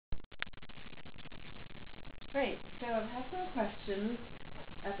Great. So I've had some questions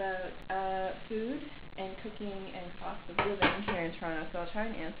about food and cooking and cost of living here in Toronto, so I'll try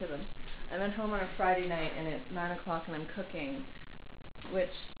and answer them. I'm at home on a Friday night and it's 9 o'clock and I'm cooking, which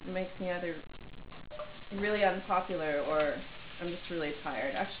makes me either really unpopular or I'm just really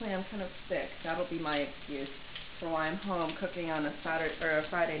tired. Actually, I'm kind of sick. That'll be my excuse for why I'm home cooking on a Saturday or a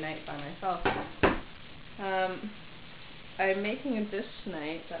Friday night by myself. I'm making a dish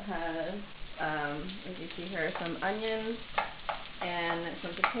tonight that has, as you see here, some onions and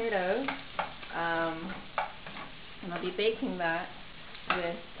some potatoes, and I'll be baking that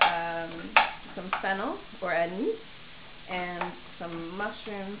with some fennel or anise and some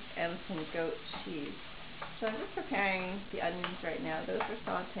mushrooms and some goat cheese. So I'm just preparing the onions right now. Those are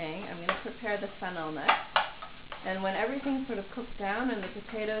sauteing. I'm going to prepare the fennel next. And when everything's sort of cooked down and the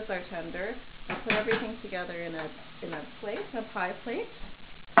potatoes are tender, I'll put everything together in a plate, a pie plate.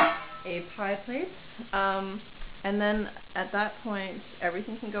 And then at that point,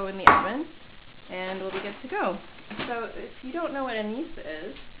 everything can go in the oven and we'll be good to go. So if you don't know what anise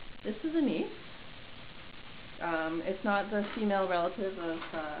is, this is anise. It's not the female relative of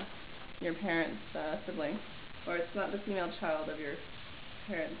your parents' sibling, or it's not the female child of your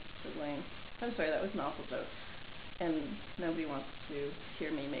parents' sibling. I'm sorry, that was an awful joke. And nobody wants to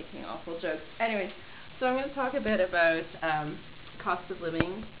hear me making awful jokes. Anyways, so I'm going to talk a bit about cost of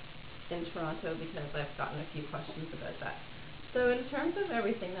living in Toronto because I've gotten a few questions about that. So in terms of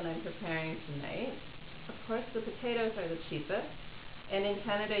everything that I'm preparing tonight, of course the potatoes are the cheapest. And in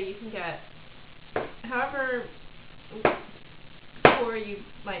Canada you can get, however poor you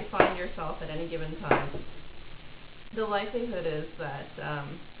might find yourself at any given time, the likelihood is that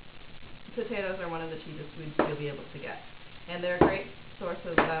potatoes are one of the cheapest foods you'll be able to get. And they're a great source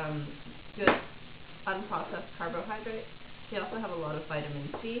of good unprocessed carbohydrates. They also have a lot of vitamin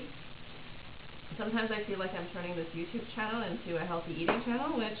C. Sometimes I feel like I'm turning this YouTube channel into a healthy eating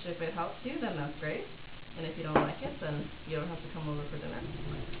channel, which if it helps you, then that's great. And if you don't like it, then you don't have to come over for dinner.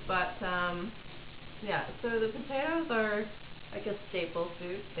 But yeah, so the potatoes are like a staple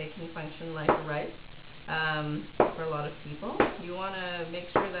food. They can function like rice for a lot of people. You want to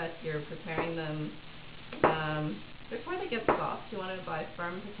make sure that you're preparing them before they get soft. You want to buy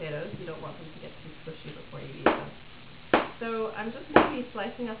firm potatoes. You don't want them to get too squishy before you eat them. So I'm just going to be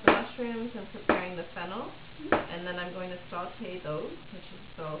slicing up the mushrooms and preparing the fennel, and then I'm going to saute those,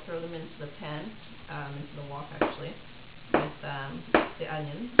 so I'll throw them into the pan, into the wok actually, with the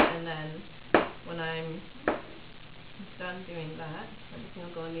onions, and then when I'm done doing that, everything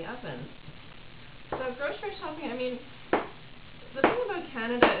will go in the oven. So grocery shopping, I mean, the thing about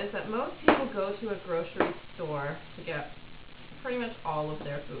Canada is that most people go to a grocery store to get pretty much all of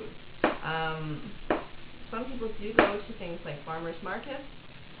their food. Some people do go to things like farmers markets.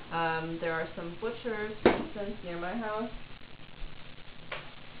 There are some butchers, for instance, near my house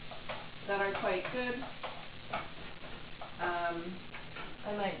that are quite good.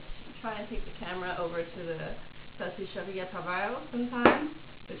 I might try and take the camera over to the Salsicharia Trabalho sometime,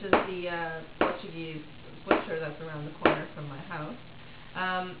 which is the Portuguese butcher that's around the corner from my house.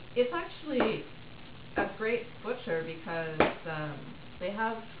 It's actually a great butcher because they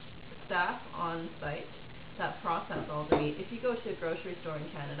have staff on site that process all the meat. If you go to a grocery store in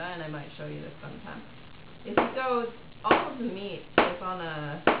Canada, and I might show you this sometime, if you go, all of the meat is on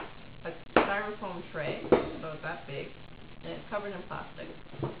a styrofoam tray, about that big, and it's covered in plastic.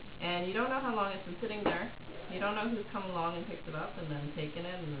 And you don't know how long it's been sitting there. You don't know who's come along and picked it up and then taken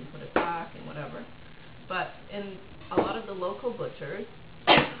it and then put it back and whatever. But in a lot of the local butchers,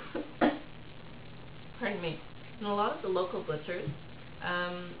 pardon me, in a lot of the local butchers,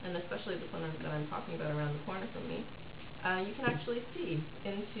 and especially the one that I'm talking about around the corner from me, you can actually see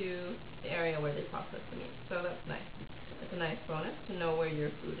into the area where they process the meat. So that's nice. It's a nice bonus to know where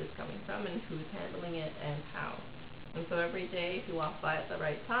your food is coming from and who's handling it and how. And so every day, if you walk by at the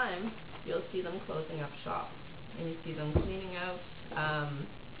right time, you'll see them closing up shop. And you see them cleaning out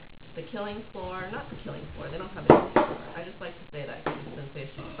the killing floor, not the killing floor, they don't have a killing floor. I just like to say that because it's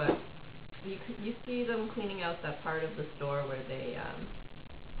sensational. But you see them cleaning out that part of the store where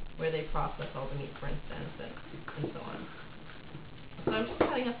they process all the meat, for instance, and so on. So I'm just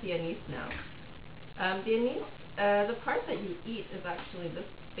cutting up the anise now. The anise, the part that you eat is actually this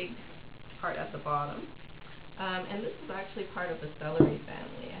big part at the bottom. And this is actually part of the celery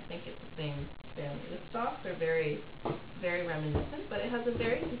family. I think it's the same family. The stalks are very, very reminiscent, but it has a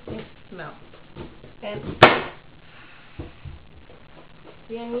very distinct smell. And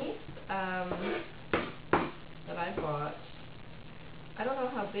the anise that I bought, I don't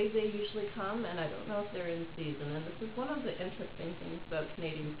know how big they usually come, and I don't know if they're in season. And this is one of the interesting things about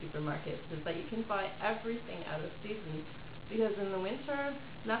Canadian supermarkets, is that you can buy everything out of season, because in the winter,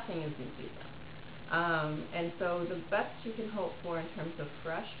 nothing is in season. And so the best you can hope for in terms of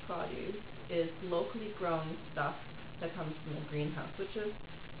fresh produce is locally grown stuff that comes from the greenhouse, which is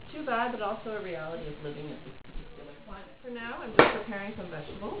too bad, but also a reality of living in this particular climate. For now, I'm just preparing some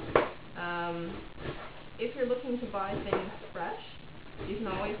vegetables. If you're looking to buy things fresh, you can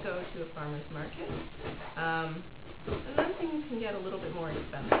always go to a farmer's market. And then things can get a little bit more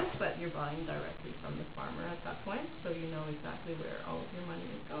expensive, but you're buying directly from the farmer at that point, so you know exactly where all of your money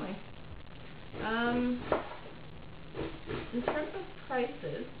is going. In terms of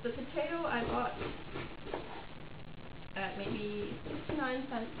prices, the potato I bought at maybe 69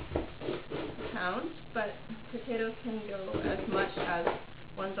 cents a pound, but potatoes can go as much as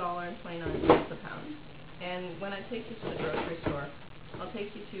 $1.29 a pound. And when I take you to the grocery store, I'll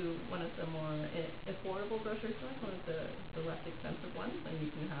take you to one of the more affordable grocery stores, one of the less expensive ones, and you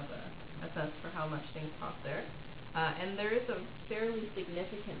can have a sense for how much things cost there. And there is a fairly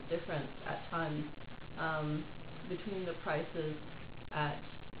significant difference at times between the prices at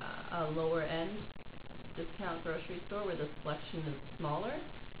a lower end discount grocery store where the selection is smaller,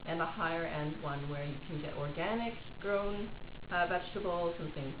 and a higher end one where you can get organic grown vegetables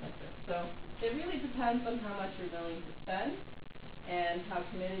and things like this. So it really depends on how much you're willing to spend and how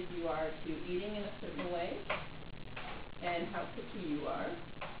committed you are to eating in a certain way and how picky you are.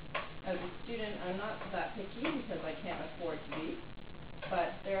 As a student, I'm not that picky because I can't afford to be,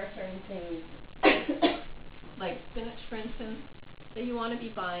 but there are certain things like spinach, for instance, that you want to be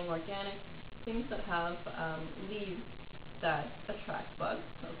buying organic, things that have leaves that attract bugs,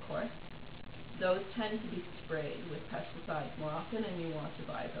 of course. Those tend to be sprayed with pesticides more often, and you want to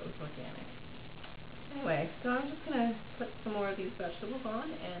buy those organic. Anyway, so I'm just going to put some more of these vegetables on,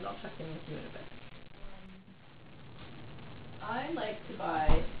 and I'll check in with you in a bit. I like to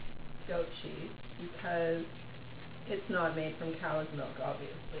buy goat cheese because it's not made from cow's milk,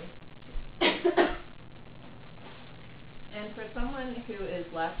 obviously. And for someone who is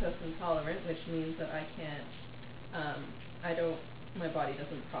lactose intolerant, which means that I can't, my body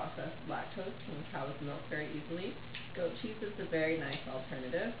doesn't process lactose from cow's milk very easily, goat cheese is a very nice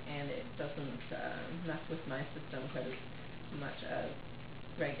alternative, and it doesn't mess with my system quite as much as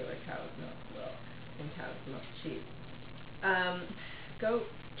regular cow's milk will and cow's milk cheese. Goat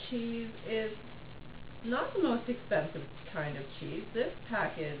cheese is not the most expensive kind of cheese. This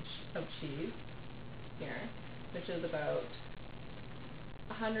package of cheese here, which is about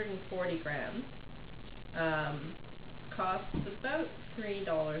 140 grams, costs about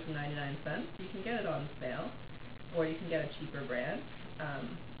 $3.99. You can get it on sale, or you can get a cheaper brand,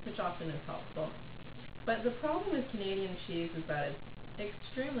 which often is helpful. But the problem with Canadian cheese is that it's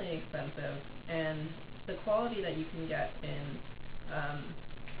extremely expensive, and the quality that you can get in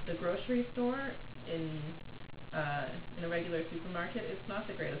the grocery store, in a regular supermarket, it's not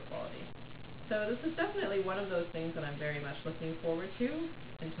the greatest quality. So this is definitely one of those things that I'm very much looking forward to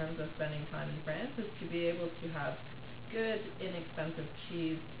in terms of spending time in France, is to be able to have good, inexpensive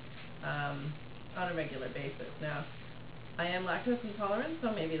cheese on a regular basis. Now, I am lactose intolerant,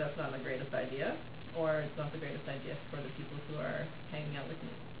 so maybe that's not the greatest idea, or it's not the greatest idea for the people who are hanging out with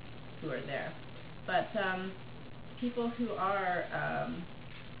me, who are there. But people who are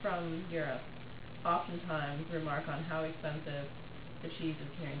from Europe oftentimes remark on how expensive the cheese is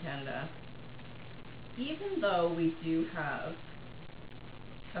here in Canada, even though we do have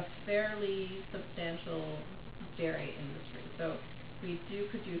a fairly substantial dairy industry. So we do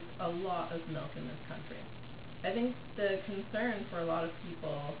produce a lot of milk in this country. I think the concern for a lot of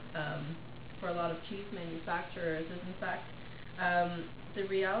people, for a lot of cheese manufacturers, is in fact the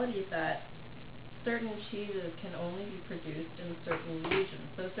reality that certain cheeses can only be produced in certain regions.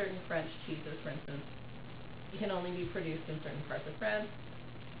 So certain French cheeses, for instance, can only be produced in certain parts of France.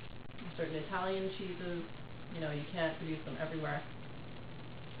 Certain Italian cheeses, you can't produce them everywhere.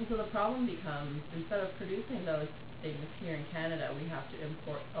 And so the problem becomes, instead of producing those things here in Canada, we have to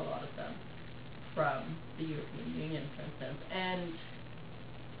import a lot of them from the European Union, for instance. And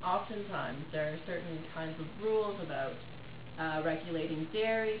oftentimes there are certain kinds of rules about regulating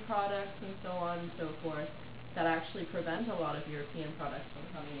dairy products and so on and so forth that actually prevent a lot of European products from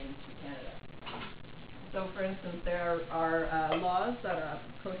coming into Canada. So, for instance, there are laws that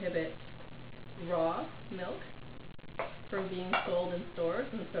prohibit raw milk from being sold in stores,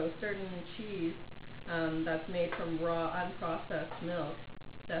 and so certain cheese that's made from raw, unprocessed milk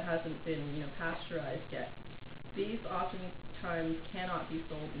that hasn't been, pasteurized yet, these oftentimes times cannot be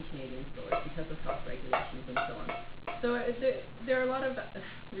sold in Canadian stores because of health regulations and so on. So there are a lot of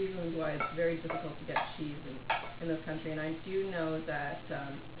reasons why it's very difficult to get cheese in this country, and I do know that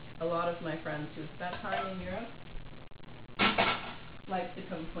a lot of my friends who have spent time in Europe like to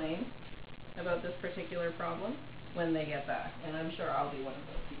complain about this particular problem when they get back, and I'm sure I'll be one of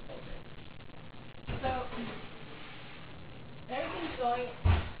those people too. So everything's going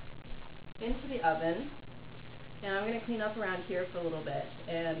into the oven, and I'm going to clean up around here for a little bit,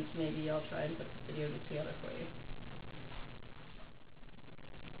 and maybe I'll try and put the video together for you.